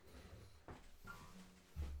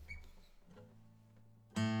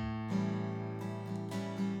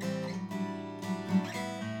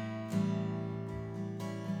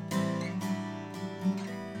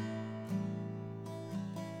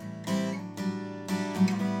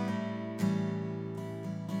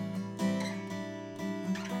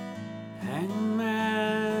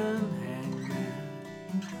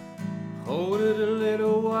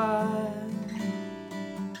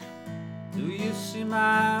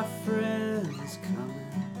my friends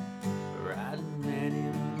coming, riding many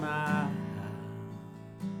miles.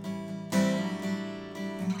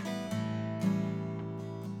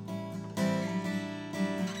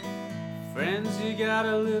 Friends, you got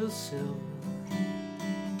a little silver,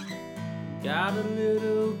 got a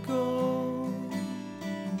little gold.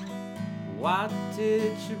 What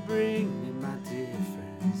did you bring me, my dear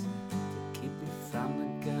friends, to keep me from the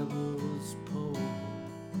gallows pole?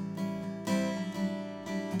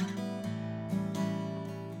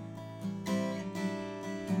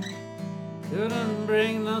 Couldn't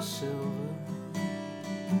bring no silver,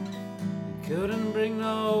 couldn't bring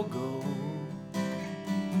no gold.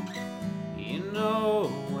 You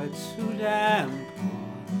know we're too damn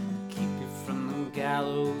poor to keep you from the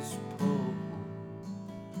gallows pole.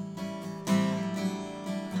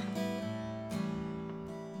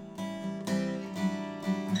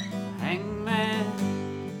 Hangman,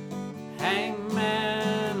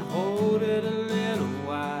 hangman, hold it a little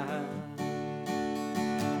while.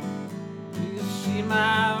 You see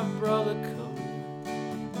my brother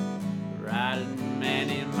coming, riding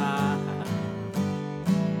many miles.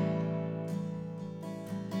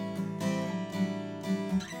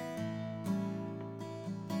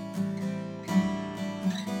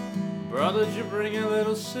 Brother, did you bring a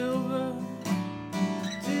little silver?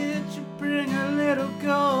 Did you bring a little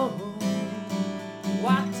gold?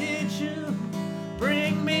 What did you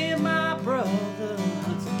bring me, my brother,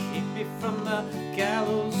 to keep me from the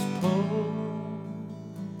gallows pole?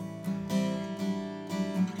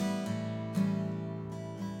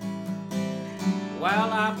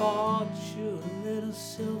 Well, I bought you a little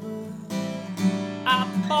silver, I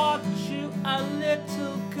bought you a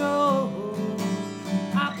little gold,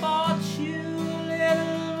 I bought you a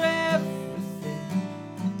little everything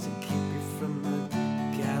to keep you from the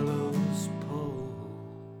gallows pole.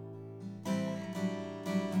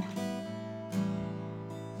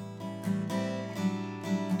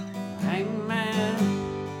 Hangman,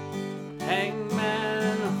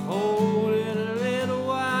 hangman, hold it a little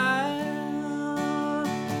while.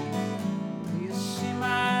 You see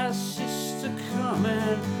my sister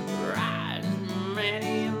coming, riding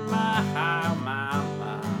many a mile, mile.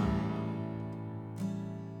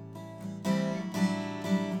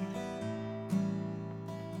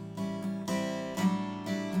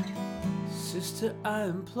 Sister, I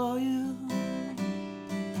implore you,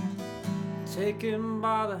 take him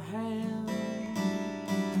by the hand,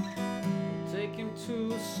 take him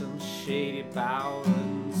to some shady bower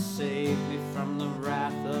and save me from the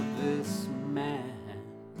wrath of this man.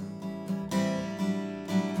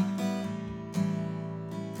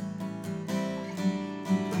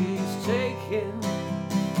 Please take him,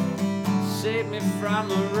 save me from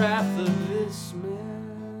the wrath of this man.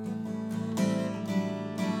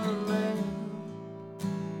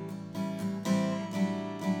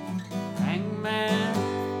 Hangman,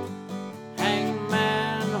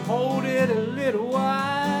 hangman, hold it a little while.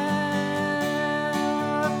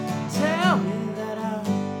 Tell me that I'm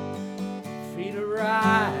free to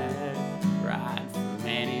ride, ride for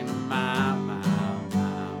many mile, mile,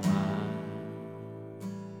 mile, mile.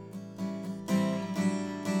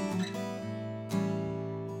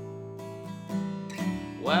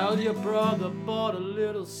 Well, your brother bought a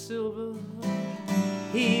little silver,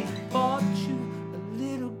 he bought you a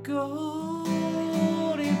little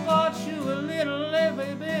gold, he bought you a little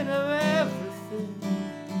every bit of everything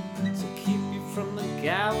to keep you from the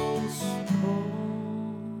gallows pole.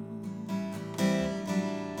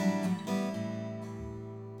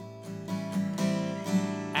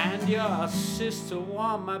 And your sister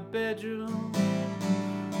warmed my bedroom,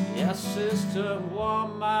 your sister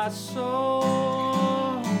warmed my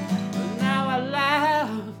soul. But now I laugh,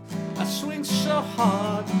 I swing so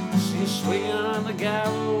hard, she's swinging on the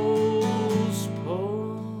gallows pole.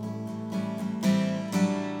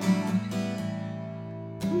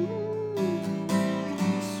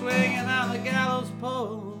 Swinging on the gallows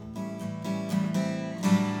pole.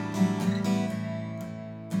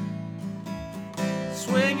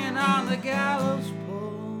 Swinging on the gallows pole.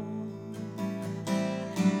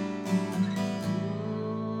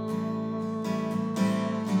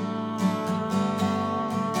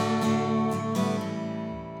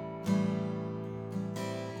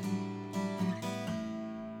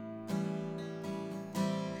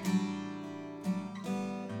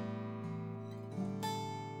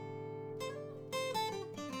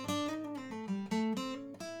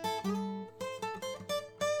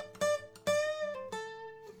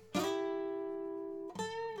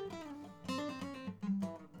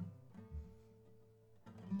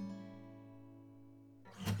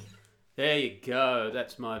 There you go.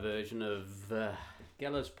 That's my version of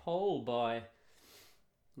Gallows Pole by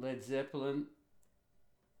Led Zeppelin.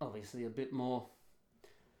 Obviously a bit more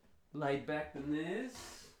laid back than theirs.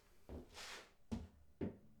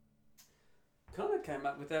 Kind of came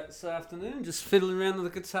up with that this afternoon, just fiddling around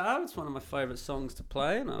with the guitar. It's one of my favourite songs to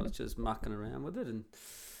play, and I was just mucking around with it and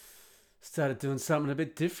started doing something a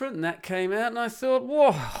bit different, and that came out, and I thought,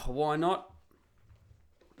 whoa, why not?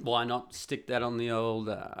 Why not stick that on the old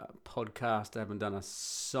podcast? I haven't done a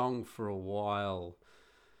song for a while.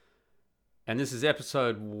 And this is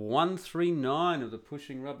episode 139 of the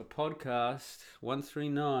Pushing Rubber podcast.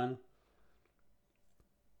 139.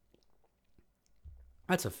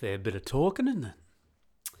 That's a fair bit of talking, isn't it?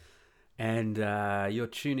 And you're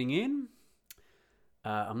tuning in.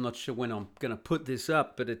 I'm not sure when I'm going to put this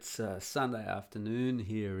up, but it's Sunday afternoon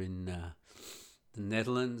here in the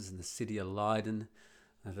Netherlands, in the city of Leiden.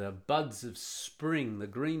 The buds of spring, the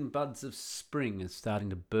green buds of spring are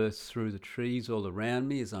starting to burst through the trees all around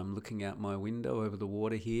me as I'm looking out my window over the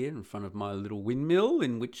water here in front of my little windmill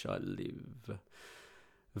in which I live. A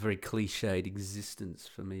very cliched existence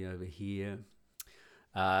for me over here.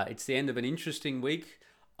 It's the end of an interesting week.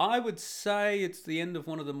 I would say it's the end of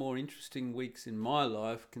one of the more interesting weeks in my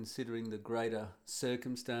life, considering the greater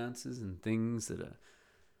circumstances and things that are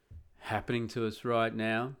happening to us right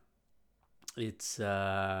now. It's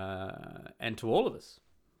and to all of us,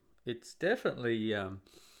 it's definitely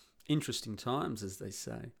interesting times, as they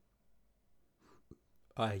say.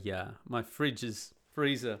 My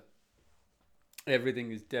freezer,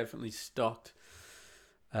 everything is definitely stocked.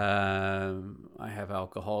 I have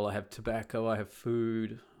alcohol, I have tobacco, I have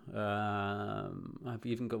food. I've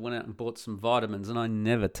even went out and bought some vitamins, and I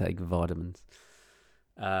never take vitamins.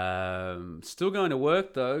 Still going to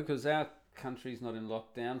work though, because our country's not in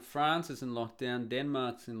lockdown. France is in lockdown.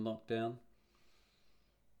 Denmark's in lockdown.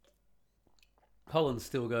 Holland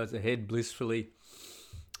still goes ahead blissfully.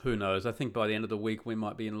 Who knows? I think by the end of the week we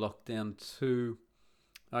might be in lockdown too.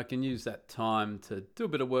 I can use that time to do a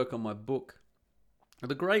bit of work on my book.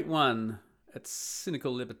 The great one at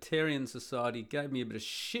Cynical Libertarian Society gave me a bit of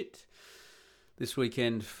shit this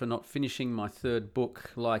weekend for not finishing my third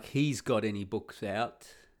book, like he's got any books out.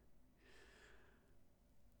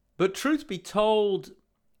 But truth be told,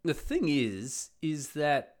 the thing is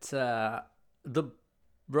that the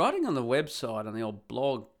writing on the website, on the old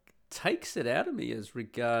blog, takes it out of me as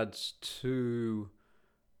regards to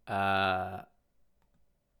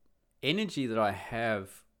energy that I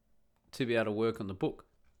have to be able to work on the book.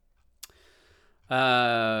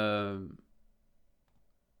 Let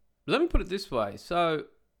me put it this way. So,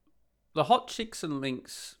 the hot chicks and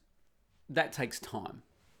links, that takes time.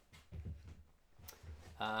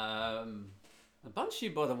 A bunch of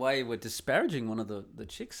you, by the way, were disparaging one of the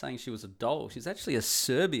chicks, saying she was a doll. She's actually a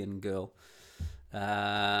Serbian girl who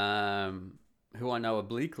I know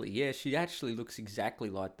obliquely. Yeah, she actually looks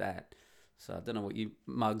exactly like that. So I don't know what you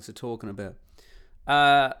mugs are talking about.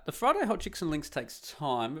 The Friday Hot Chicks and Links takes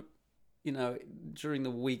time, during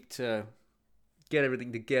the week to get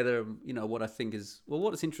everything together, what I think is,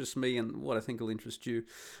 what interests me and what I think will interest you.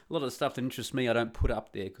 A lot of the stuff that interests me I don't put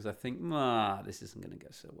up there because I think, this isn't going to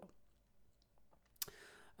go so well.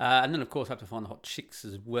 And then, of course, I have to find the hot chicks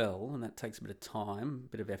as well, and that takes a bit of time, a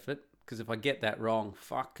bit of effort, because if I get that wrong,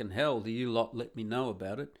 fucking hell, do you lot let me know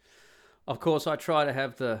about it. Of course, I try to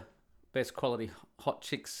have the best quality hot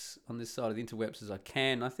chicks on this side of the interwebs as I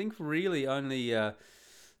can. I think really only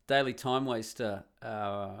Daily Time Waster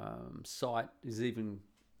site is even,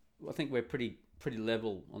 I think we're pretty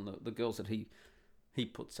level on the girls that he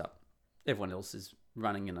puts up. Everyone else is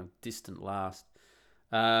running in a distant last.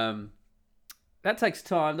 That takes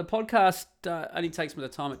time. The podcast only takes me the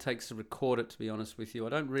time it takes to record it, to be honest with you. I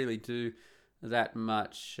don't really do that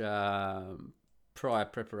much prior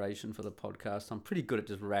preparation for the podcast. I'm pretty good at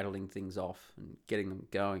just rattling things off and getting them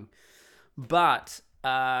going. But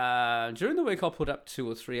during the week, I'll put up 2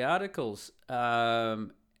 or 3 articles. For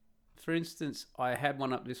instance, I had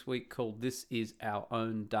one up this week called "This Is Our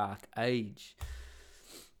Own Dark Age."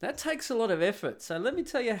 That takes a lot of effort. So let me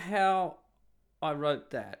tell you how I wrote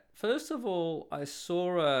that. First of all, I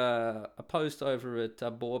saw a post over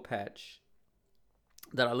at Boar Patch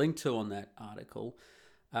that I linked to on that article,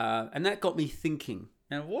 and that got me thinking.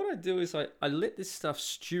 And what I do is I let this stuff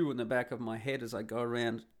stew in the back of my head as I go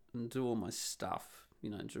around and do all my stuff,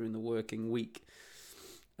 during the working week.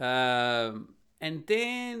 And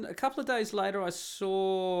then a couple of days later, I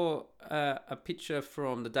saw a picture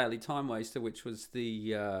from the Daily Time Waster, which was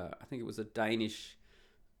I think it was a Danish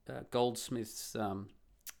goldsmith's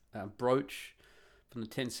brooch from the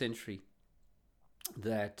 10th century.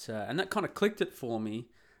 And that kind of clicked it for me.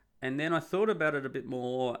 And then I thought about it a bit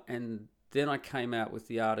more, and Then I came out with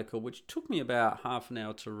the article, which took me about half an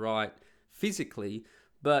hour to write physically,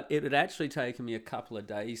 but it had actually taken me a couple of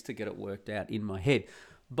days to get it worked out in my head.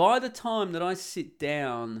 By the time that I sit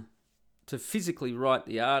down to physically write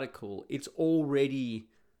the article, it's already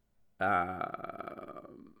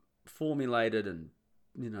formulated and,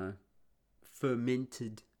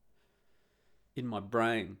 fermented in my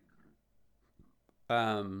brain.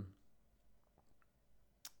 That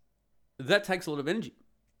takes a lot of energy.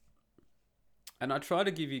 And I try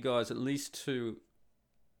to give you guys at least 2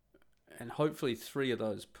 and hopefully 3 of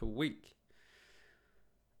those per week.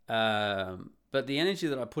 But the energy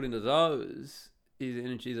that I put into those is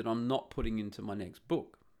energy that I'm not putting into my next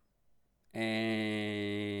book.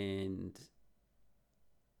 And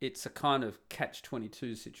it's a kind of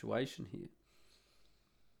catch-22 situation here.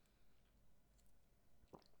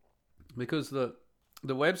 Because the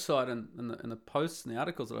website and the posts and the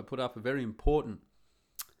articles that I put up are very important,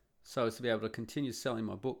 so as to be able to continue selling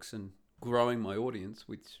my books and growing my audience,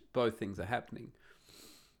 which both things are happening.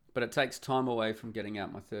 But it takes time away from getting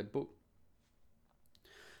out my 3rd book.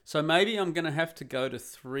 So maybe I'm going to have to go to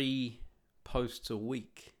 3 posts a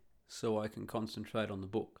week so I can concentrate on the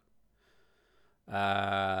book. The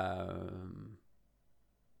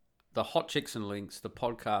Hot Chicks and Links, the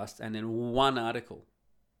podcast, and then 1 article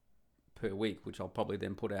per week, which I'll probably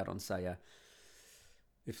then put out on, say,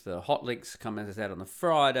 if the Hot Links come out on the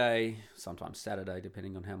Friday, sometimes Saturday,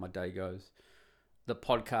 depending on how my day goes. The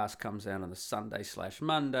podcast comes out on the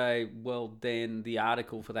Sunday/Monday. Well, then the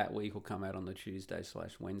article for that week will come out on the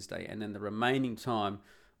Tuesday/Wednesday. And then the remaining time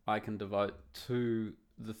I can devote to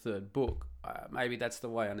the 3rd book. Maybe that's the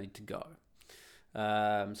way I need to go.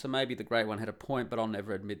 So maybe the Great One had a point, but I'll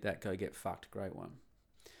never admit that. Go get fucked, Great One.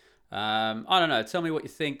 I don't know. Tell me what you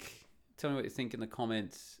think. Tell me what you think in the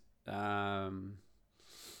comments.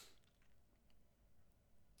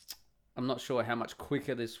 I'm not sure how much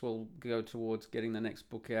quicker this will go towards getting the next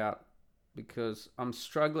book out, because I'm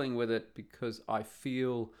struggling with it, because I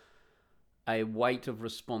feel a weight of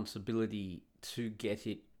responsibility to get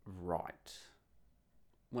it right.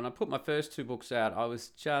 When I put my first 2 books out, I was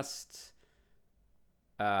just...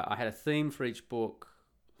 I had a theme for each book.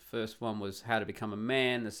 The first one was how to become a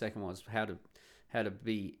man. The second one was how to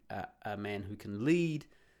be a man who can lead.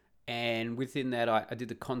 And within that, I did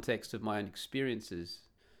the context of my own experiences.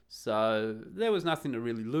 So there was nothing to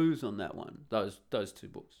really lose on that one, those 2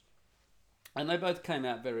 books. And they both came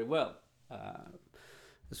out very well,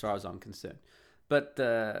 as far as I'm concerned. But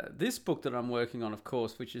this book that I'm working on, of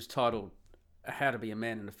course, which is titled How to Be a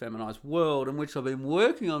Man in a Feminized World, and which I've been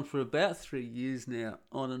working on for about 3 years now,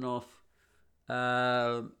 on and off.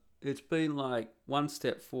 It's been like 1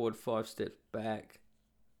 step forward, 5 steps back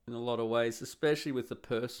in a lot of ways, especially with the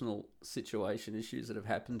personal situation issues that have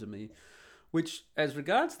happened to me, which, as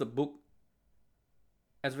regards the book,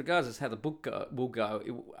 as how the book will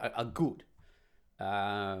go, are good.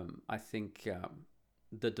 I think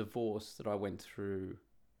the divorce that I went through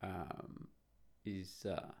is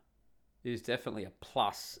definitely a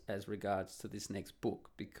plus as regards to this next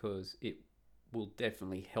book, because it will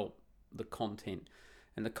definitely help the content.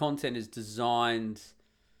 And the content is designed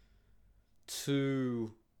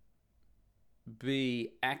to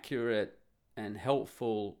be accurate and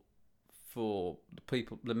helpful for the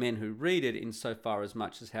people, the men who read it, insofar as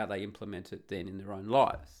much as how they implement it then in their own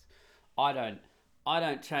lives. I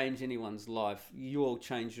don't change anyone's life. You all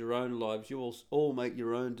change your own lives. You all make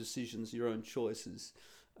your own decisions, your own choices.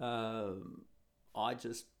 I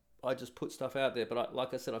just put stuff out there, but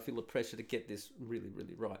like I said, I feel the pressure to get this really,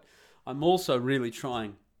 really right. I'm also really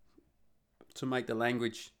trying to make the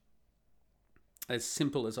language as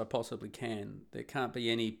simple as I possibly can. There can't be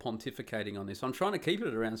any pontificating on this. I'm trying to keep it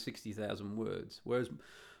at around 60,000 words, whereas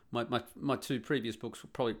my 2 previous books were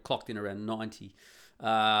probably clocked in around 90.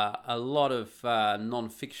 A lot of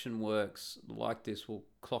non-fiction works like this will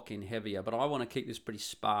clock in heavier, but I want to keep this pretty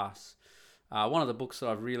sparse. One of the books that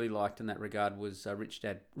I've really liked in that regard was Rich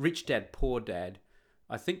Dad, Poor Dad.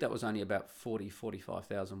 I think that was only about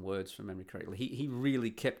 45,000 words from memory correctly. He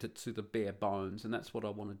really kept it to the bare bones, and that's what I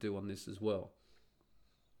want to do on this as well.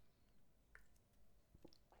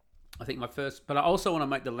 I think but I also want to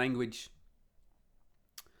make the language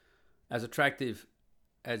as attractive,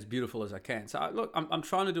 as beautiful as I can. So look, I'm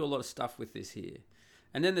trying to do a lot of stuff with this here.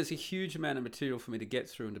 And then there's a huge amount of material for me to get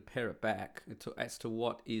through and to pare it back as to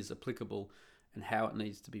what is applicable and how it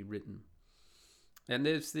needs to be written. And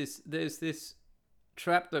there's this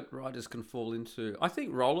trap that writers can fall into. I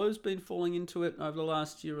think Rollo's been falling into it over the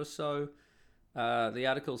last year or so. The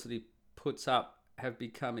articles that he puts up have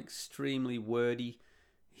become extremely wordy.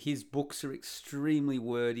 His books are extremely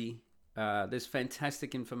wordy. There's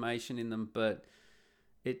fantastic information in them, but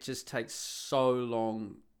it just takes so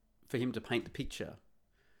long for him to paint the picture.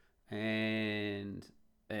 And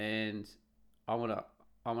I want to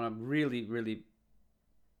really, really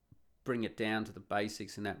bring it down to the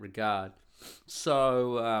basics in that regard.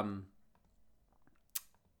 So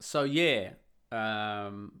yeah,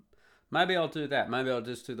 maybe I'll do that. Maybe I'll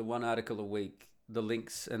just do the one article a week, the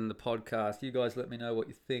links and the podcast. You guys let me know what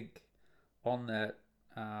you think on that,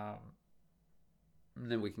 and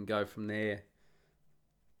then we can go from there.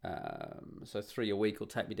 So 3 a week will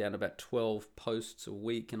take me down to about 12 posts a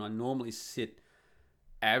week, and I normally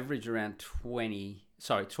average around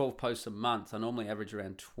 12 posts a month. I normally average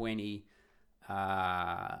around 20,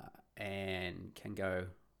 and can go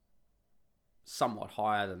somewhat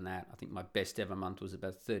higher than that. I think my best ever month was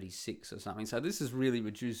about 36 or something. So this is really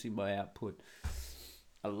reducing my output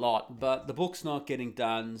a lot, but the book's not getting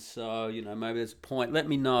done. So, maybe there's a point. Let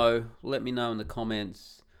me know in the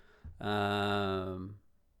comments,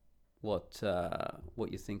 what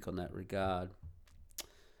you think on that regard.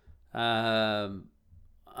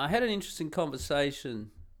 I had an interesting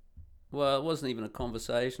conversation. Well, it wasn't even a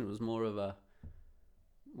conversation. It was more of a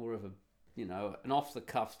an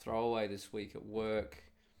off-the-cuff throwaway this week at work.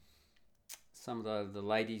 Some of the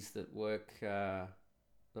ladies that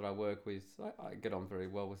I work with, I get on very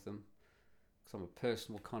well with them because I'm a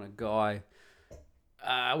personal kind of guy.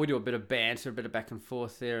 We do a bit of banter, a bit of back and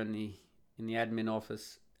forth there in the admin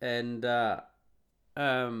office, and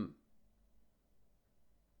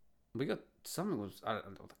we got something was, I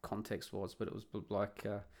don't know what the context was, but it was like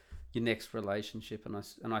your next relationship, and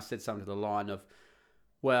I said something to the line of,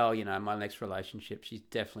 well, my next relationship, she's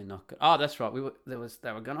definitely not good. Oh, that's right. They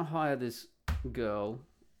were going to hire this girl.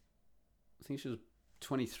 I think she was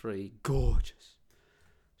 23, gorgeous.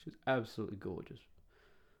 She was absolutely gorgeous.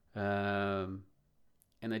 And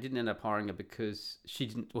they didn't end up hiring her because she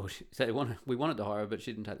didn't. Well, we wanted to hire her, but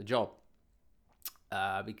she didn't take the job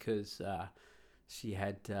because she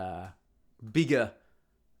had bigger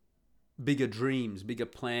dreams, bigger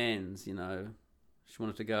plans. She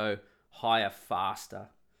wanted to go higher, faster,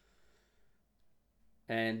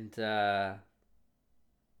 and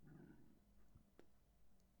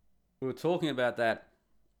we were talking about that.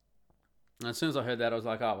 And as soon as I heard that, I was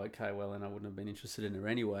like, "Oh, okay. Well, then I wouldn't have been interested in her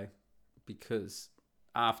anyway," because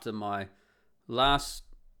after my last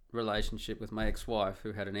relationship with my ex-wife,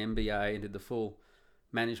 who had an MBA and did the full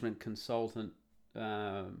management consultant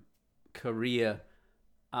career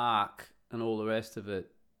arc and all the rest of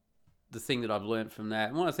it, the thing that I've learned from that,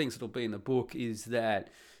 and one of the things that'll be in the book, is that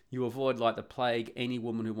you avoid like the plague any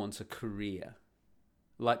woman who wants a career.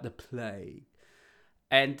 Like the plague.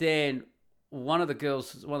 And then one of the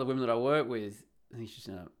women that I work with, I think she's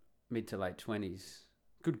in her mid to late 20s,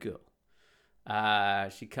 good girl.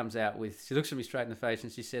 She comes out she looks at me straight in the face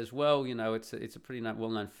and she says, well, it's a pretty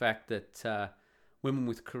well-known fact that women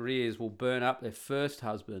with careers will burn up their first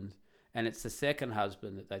husband, and it's the second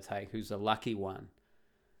husband that they take who's a lucky one.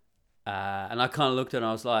 And I kind of looked at her and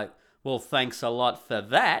I was like, well, thanks a lot for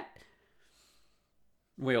that.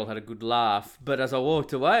 We all had a good laugh. But as I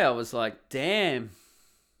walked away, I was like, damn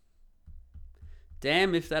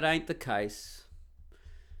if that ain't the case.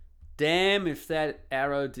 Damn if that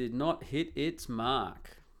arrow did not hit its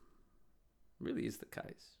mark. Really is the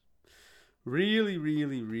case. Really,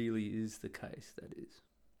 really, really is the case, that is.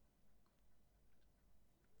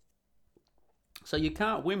 So you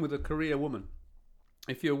can't win with a career woman.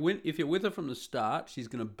 If you're with her from the start, she's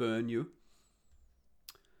going to burn you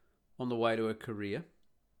on the way to a career,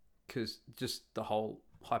 because just the whole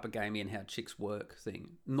hypergamy and how chicks work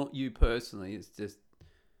thing. Not you personally, it's just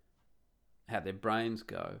how their brains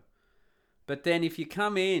go. But then if you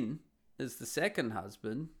come in as the second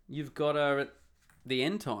husband, you've got her at the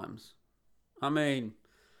end times. I mean,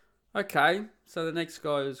 okay, so the next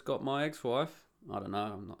guy has got my ex-wife. I don't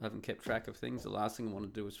know, I haven't kept track of things. The last thing I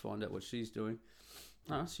want to do is find out what she's doing.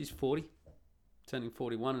 Oh, she's 40, turning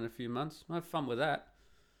 41 in a few months. I have fun with that.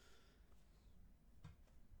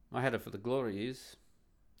 I had her for the glory years.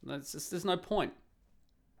 There's no point.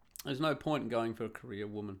 There's no point in going for a career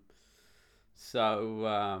woman.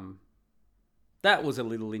 So that was a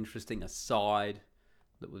little interesting aside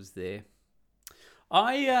that was there.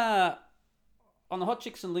 On the Hot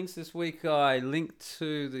Chicks and Links this week, I linked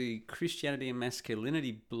to the Christianity and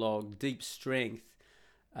Masculinity blog, Deep Strength.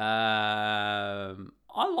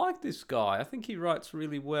 I like this guy. I think he writes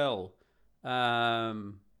really well. All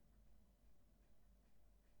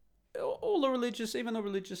the religious, even the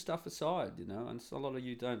religious stuff aside, and a lot of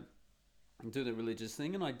you don't do the religious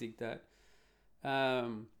thing, and I dig that.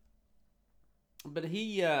 But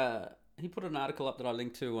he he put an article up that I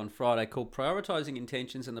linked to on Friday called Prioritizing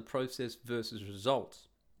Intentions and the Process versus Results.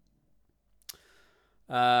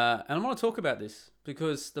 And I want to talk about this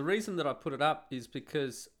because the reason that I put it up is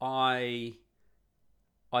because I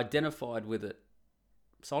identified with it.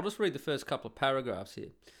 So I'll just read the first couple of paragraphs here.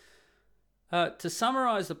 To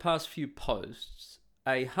summarize the past few posts,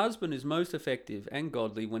 a husband is most effective and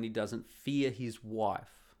godly when he doesn't fear his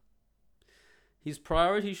wife. His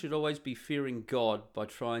priority should always be fearing God by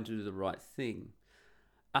trying to do the right thing.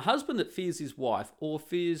 A husband that fears his wife or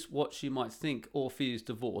fears what she might think or fears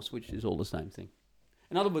divorce, which is all the same thing.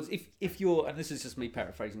 In other words, if you're, and this is just me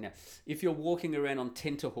paraphrasing now, if you're walking around on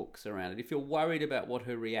tenterhooks around it, if you're worried about what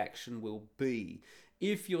her reaction will be,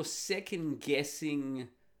 if you're second guessing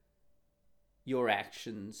your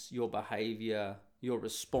actions, your behavior, your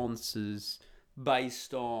responses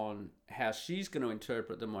based on how she's going to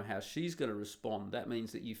interpret them or how she's going to respond, that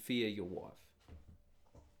means that you fear your wife.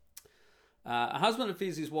 A husband who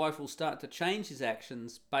fears his wife will start to change his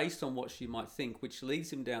actions based on what she might think, which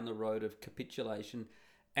leads him down the road of capitulation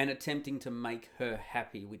and attempting to make her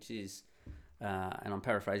happy, which is, and I'm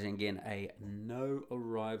paraphrasing again, a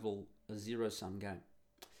no-arrival, a zero-sum game.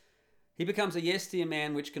 He becomes a yes-dear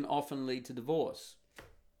man, which can often lead to divorce.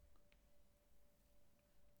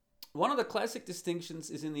 One of the classic distinctions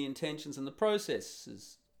is in the intentions and the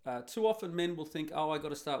processes. Too often men will think, I got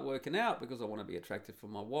to start working out because I want to be attractive for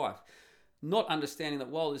my wife. Not understanding that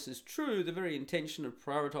while this is true, the very intention of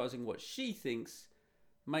prioritizing what she thinks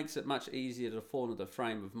makes it much easier to fall into the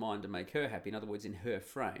frame of mind to make her happy, in other words, in her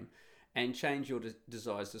frame, and change your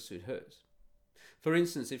desires to suit hers. For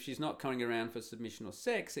instance, if she's not coming around for submission or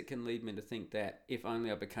sex, it can lead men to think that if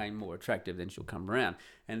only I became more attractive, then she'll come around.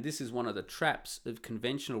 And this is one of the traps of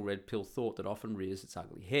conventional red pill thought that often rears its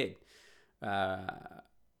ugly head.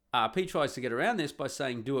 RP tries to get around this by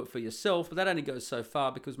saying do it for yourself, but that only goes so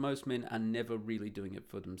far because most men are never really doing it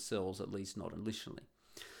for themselves, at least not initially.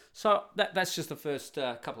 So that's just the first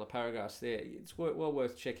couple of paragraphs there. It's well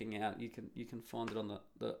worth checking out. You can find it on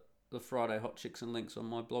the Friday Hot Chicks and links on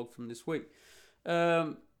my blog from this week.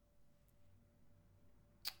 And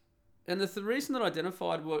the reason that I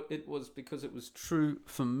identified it was because it was true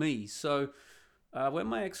for me. So when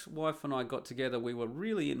my ex-wife and I got together, we were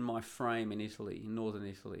really in my frame in Italy, in northern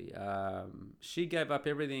Italy. She gave up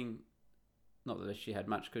everything, not that she had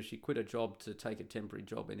much, because she quit a job to take a temporary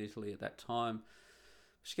job in Italy at that time.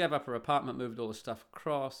 She gave up her apartment, moved all the stuff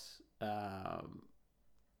across.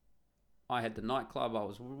 I had the nightclub, I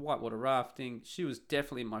was whitewater rafting. She was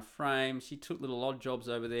definitely in my frame. She took little odd jobs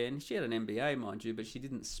over there, and she had an MBA, mind you, but she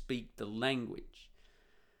didn't speak the language.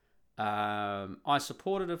 I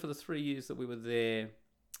supported her for the 3 years that we were there.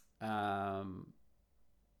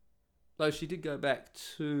 Though she did go back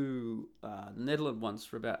to the Netherlands once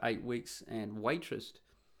for about 8 weeks and waitressed.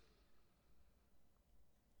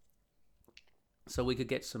 So we could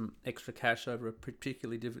get some extra cash over a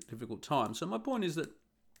particularly difficult time. So my point is that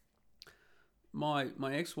my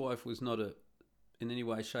ex-wife was not in any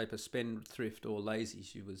way, shape, a spendthrift or lazy.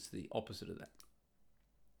 She was the opposite of that.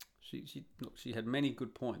 She had many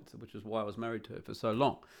good points, which is why I was married to her for so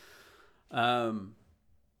long.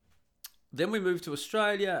 Then we moved to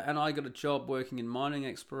Australia, and I got a job working in mining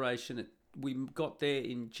exploration. We got there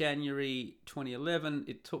in January 2011.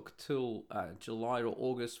 It took till July or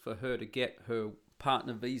August for her to get her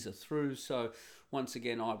partner visa through. So once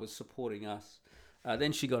again, I was supporting us.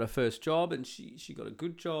 Then she got her first job, and she got a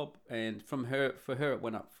good job. And for her, it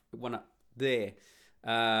went up there.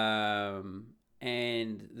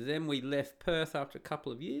 And then we left Perth after a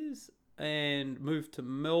couple of years and moved to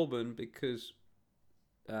Melbourne because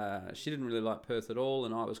she didn't really like Perth at all,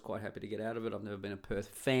 and I was quite happy to get out of it. I've never been a Perth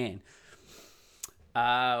fan.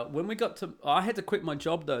 When we got to, I had to quit my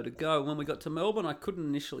job though to go. When we got to Melbourne, I couldn't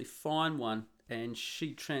initially find one, and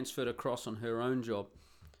she transferred across on her own job.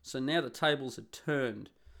 So now the tables had turned.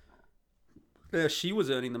 Now she was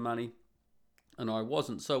earning the money, and I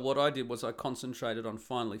wasn't. So what I did was I concentrated on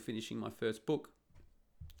finally finishing my first book,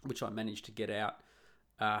 which I managed to get out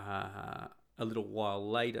a little while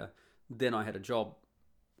later. Then I had a job,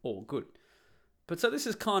 all good. But so this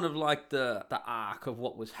is kind of like the arc of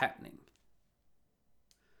what was happening.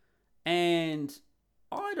 And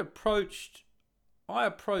I approached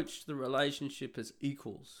the relationship as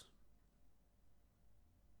equals.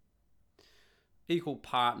 Equal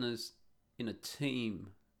partners in a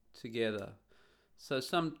team together. So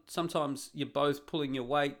sometimes you're both pulling your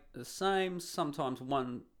weight the same. Sometimes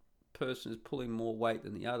one person is pulling more weight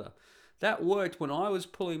than the other. That worked when I was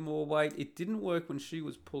pulling more weight. It didn't work when she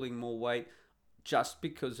was pulling more weight, just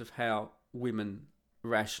because of how women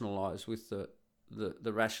rationalize with the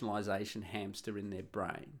rationalization hamster in their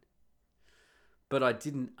brain. but I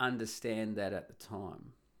didn't understand that at the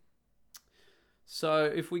time. So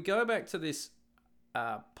if we go back to this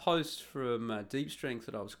post from Deep Strength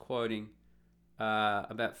that I was quoting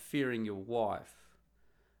about fearing your wife,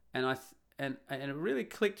 and and it really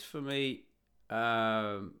clicked for me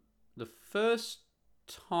the first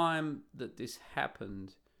time that this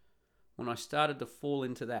happened, when I started to fall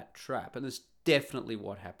into that trap. And it's definitely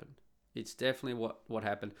what happened. It's definitely what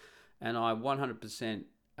happened. And I 100%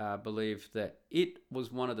 believe that it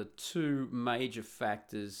was one of the two major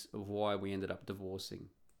factors of why we ended up divorcing,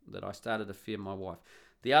 that I started to fear my wife.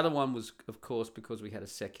 The other one was, of course, because we had a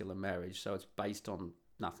secular marriage. So it's based on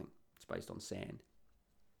nothing. It's based on sand.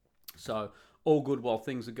 So all good while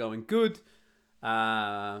things are going good.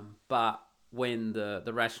 But when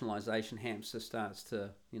the rationalization hamster starts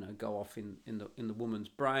to, go off in the woman's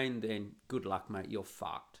brain, then good luck, mate, you're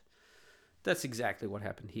fucked. That's exactly what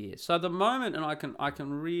happened here. So the moment, and I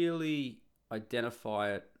can really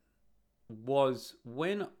identify it, was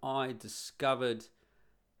when I discovered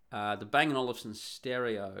the Bang & Olufsen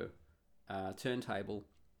stereo turntable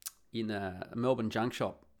in a Melbourne junk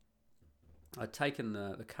shop. I'd taken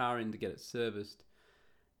the car in to get it serviced,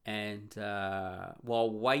 and while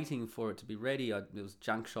waiting for it to be ready, there was a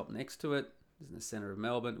junk shop next to it. It was in the centre of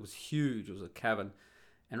Melbourne. It was huge. It was a cavern.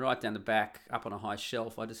 And right down the back, up on a high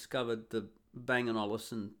shelf, I discovered the Bang &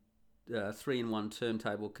 Olufsen 3-in-1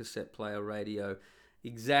 turntable cassette player radio,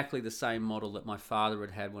 exactly the same model that my father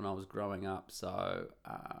had when I was growing up. So,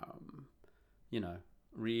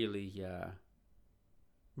 really,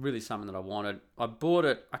 really something that I wanted. I bought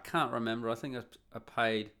it. I can't remember. I think I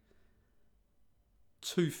paid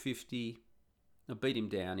 $250. I beat him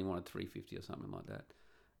down. He wanted $350 or something like that.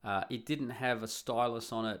 It didn't have a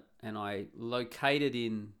stylus on it, and I located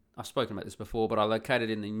in, I've spoken about this before, but I located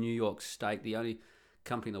in the New York State, the only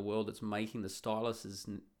company in the world that's making the styluses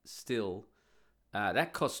still.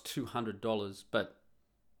 That cost $200, but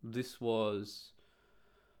this would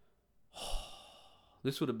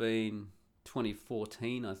have been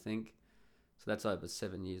 2014, I think. So that's over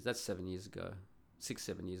 7 years. That's 7 years ago,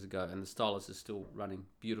 7 years ago, and the stylus is still running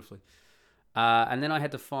beautifully. And then I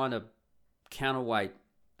had to find a counterweight,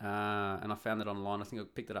 and I found it online. I think I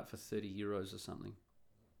picked it up for €30 or something.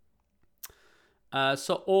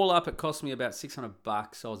 So all up, it cost me about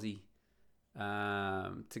 $600 Aussie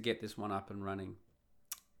to get this one up and running.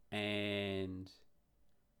 And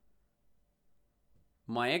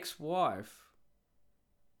my ex-wife,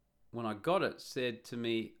 when I got it, said to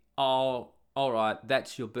me, "Oh, all right,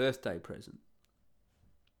 that's your birthday present."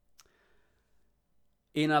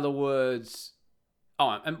 In other words,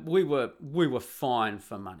 and we were fine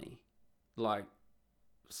for money. Like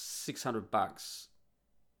 $600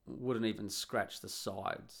 wouldn't even scratch the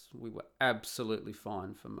sides. We were absolutely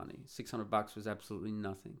fine for money. $600 was absolutely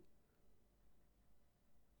nothing.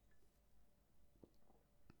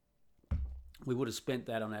 We would have spent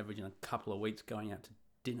that on average in a couple of weeks going out to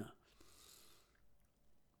dinner.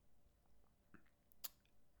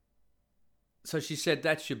 So she said,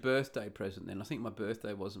 "That's your birthday present then." I think my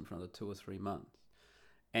birthday wasn't for another 2 or 3 months.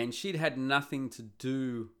 And she'd had nothing to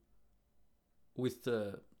do with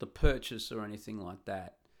the purchase or anything like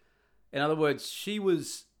that. In other words, she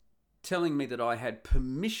was telling me that I had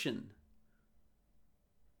permission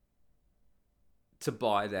to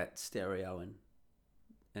buy that stereo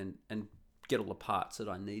and get all the parts that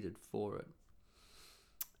I needed for it.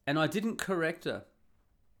 And I didn't correct her.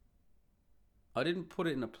 I didn't put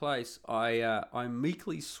it in a place. I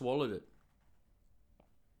meekly swallowed it.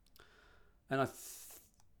 And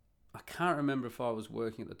I can't remember if I was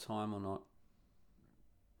working at the time or not.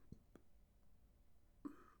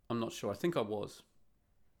 I'm not sure. I think I was.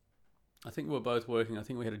 I think we were both working. I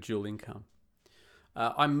think we had a dual income.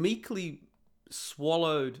 I meekly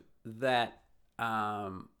swallowed that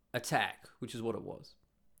attack, which is what it was.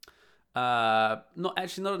 Not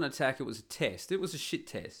an attack. It was a test. It was a shit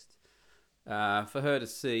test for her to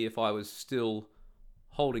see if I was still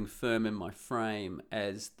holding firm in my frame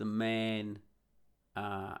as the man,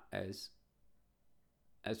 as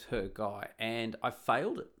her guy, and I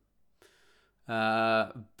failed it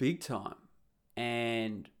big time.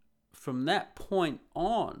 And from that point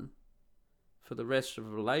on, for the rest of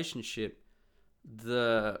the relationship,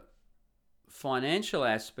 the financial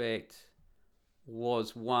aspect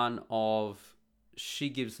was one of, she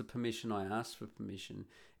gives the permission, I ask for permission,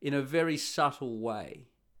 in a very subtle way.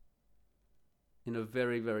 In a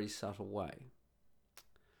very, very subtle way.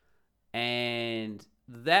 And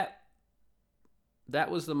that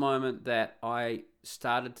was the moment that I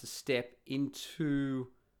started to step into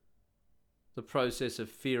the process of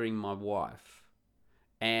fearing my wife.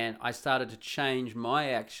 And I started to change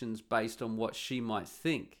my actions based on what she might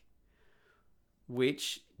think,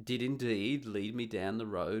 which did indeed lead me down the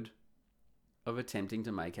road of attempting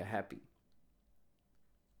to make her happy,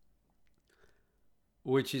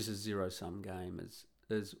 which is a zero-sum game,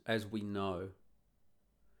 as we know.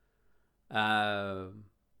 And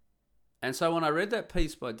so when I read that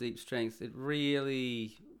piece by Deep Strength, it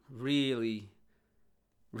really, really,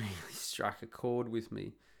 really struck a chord with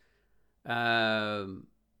me.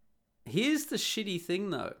 Here's the shitty thing,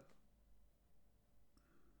 though.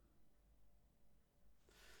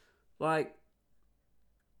 Like,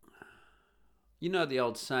 you know the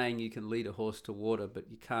old saying, you can lead a horse to water, but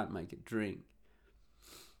you can't make it drink.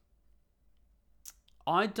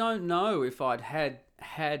 I don't know if I'd had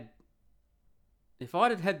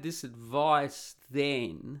this advice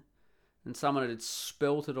then, and someone had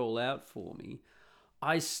spelt it all out for me,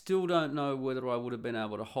 I still don't know whether I would have been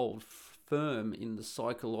able to hold firm in the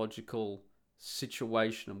psychological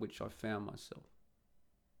situation in which I found myself.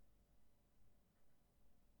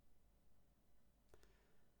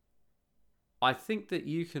 I think that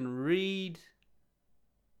you can read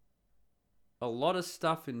a lot of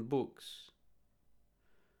stuff in books,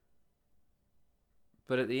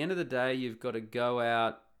 but at the end of the day, you've got to go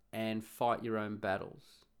out and fight your own battles.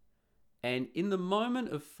 And in the moment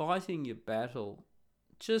of fighting your battle,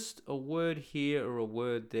 just a word here or a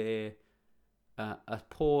word there, a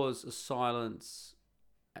pause, a silence,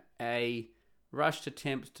 a rushed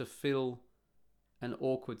attempt to fill an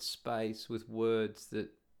awkward space with words that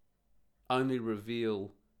only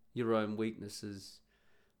reveal your own weaknesses.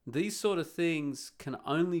 These sort of things can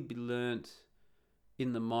only be learnt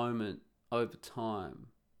in the moment over time.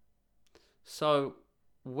 So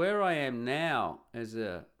where I am now as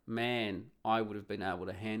a man, I would have been able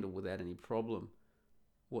to handle without any problem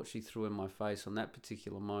what she threw in my face on that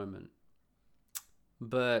particular moment.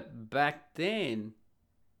 But back then,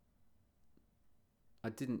 I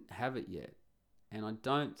didn't have it yet. And I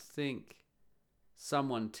don't think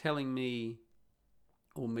someone telling me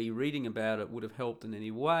or me reading about it would have helped in any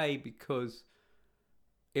way, because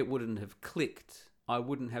it wouldn't have clicked. I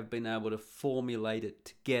wouldn't have been able to formulate it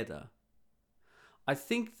together. I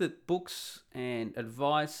think that books and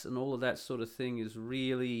advice and all of that sort of thing is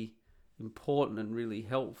really important and really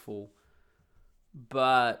helpful,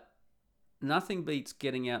 but nothing beats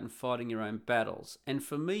getting out and fighting your own battles. And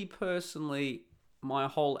for me personally, my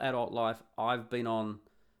whole adult life, I've been on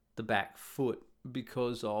the back foot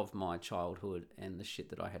because of my childhood and the shit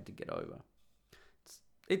that I had to get over.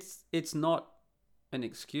 It's not an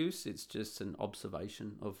excuse, it's just an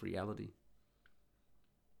observation of reality.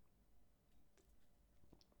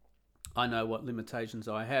 I know what limitations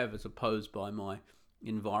I have as opposed by my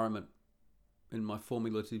environment in my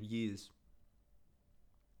formative years.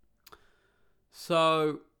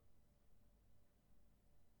 So,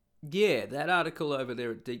 yeah, that article over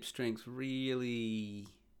there at Deep Strength really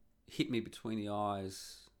hit me between the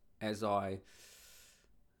eyes as I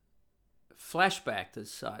flashbacked as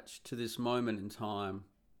such to this moment in time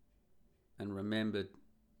and remembered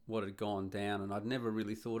what had gone down. And I'd never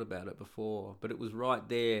really thought about it before, but it was right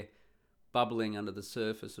there bubbling under the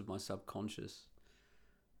surface of my subconscious.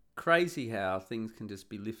 Crazy how things can just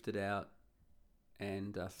be lifted out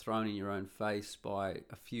and thrown in your own face by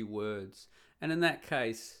a few words. And in that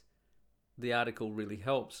case, the article really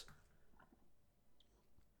helps,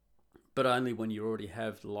 but only when you already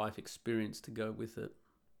have the life experience to go with it.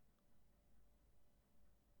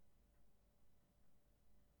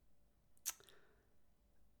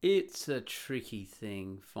 It's a tricky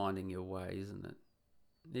thing finding your way, isn't it?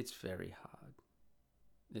 It's very hard.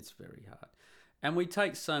 It's very hard. And we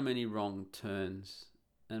take so many wrong turns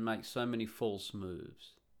and make so many false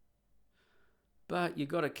moves. But you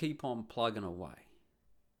got to keep on plugging away.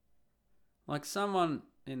 Like someone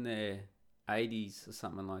in their 80s or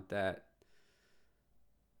something like that,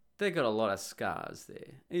 they got a lot of scars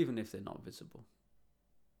there, even if they're not visible.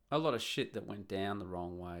 A lot of shit that went down the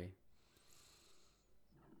wrong way.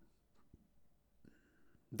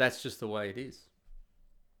 That's just the way it is.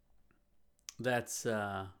 That's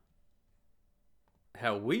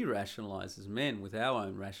how we rationalize as men with our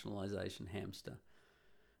own rationalization hamster.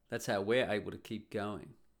 That's how we're able to keep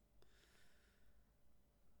going.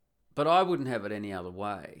 But I wouldn't have it any other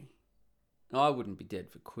way. I wouldn't be dead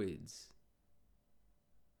for quids.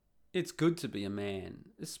 It's good to be a man,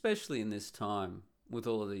 especially in this time with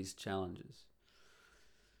all of these challenges.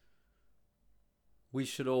 We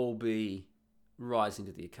should all be rising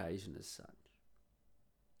to the occasion as such.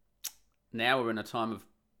 Now we're in a time of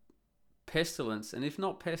pestilence, and if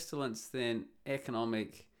not pestilence, then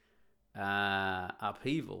economic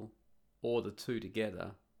upheaval. or the two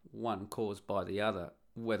together, one caused by the other,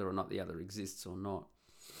 whether or not the other exists or not.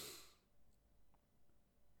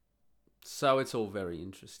 So it's all very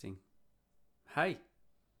interesting. Hey,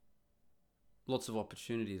 lots of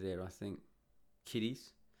opportunity there, I think.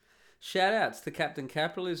 Kiddies. Shout outs to Captain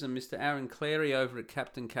Capitalism, Mr. Aaron Clary over at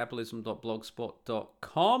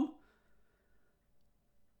captaincapitalism.blogspot.com.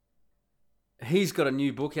 He's got a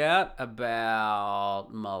new book out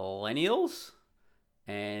about millennials,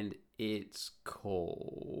 and it's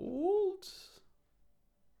called...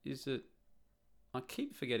 I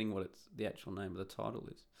keep forgetting what the actual name of the title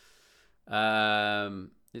is.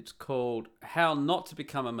 It's called How Not to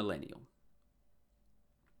Become a Millennial.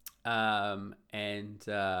 I've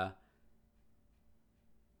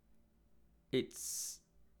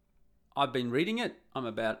been reading it. I'm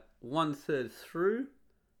about 1/3 through,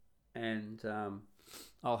 and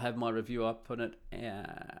I'll have my review up on it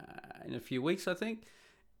in a few weeks, I think.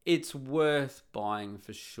 It's worth buying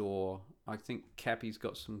for sure. I think Cappy's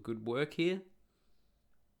got some good work here.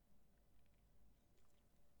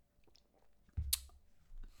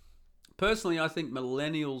 Personally, I think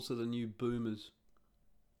millennials are the new boomers.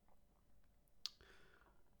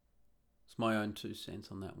 It's my own 2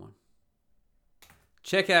 cents on that one.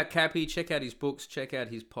 Check out Cappy, check out his books, check out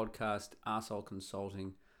his podcast, Arsehole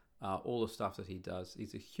Consulting, all the stuff that he does.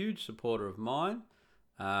 He's a huge supporter of mine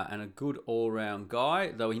and a good all-round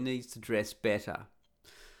guy, though he needs to dress better.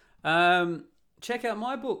 Check out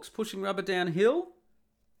my books, Pushing Rubber Downhill,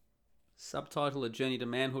 subtitle A Journey to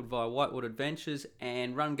Manhood via Whitewater Adventures,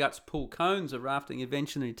 and Run Guts Pull Cones, a rafting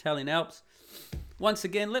adventure in the Italian Alps. Once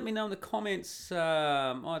again, let me know in the comments,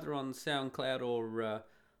 either on SoundCloud or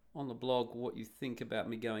on the blog, what you think about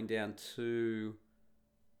me going down to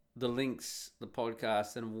the links, the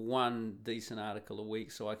podcast, and one decent article a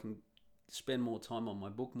week so I can spend more time on my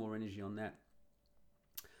book, more energy on that.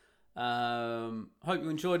 Hope you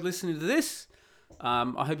enjoyed listening to this.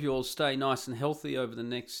 I hope you all stay nice and healthy over the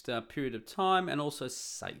next period of time, and also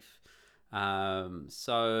safe.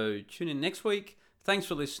 So tune in next week. Thanks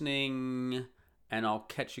for listening, and I'll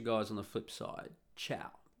catch you guys on the flip side.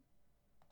 Ciao.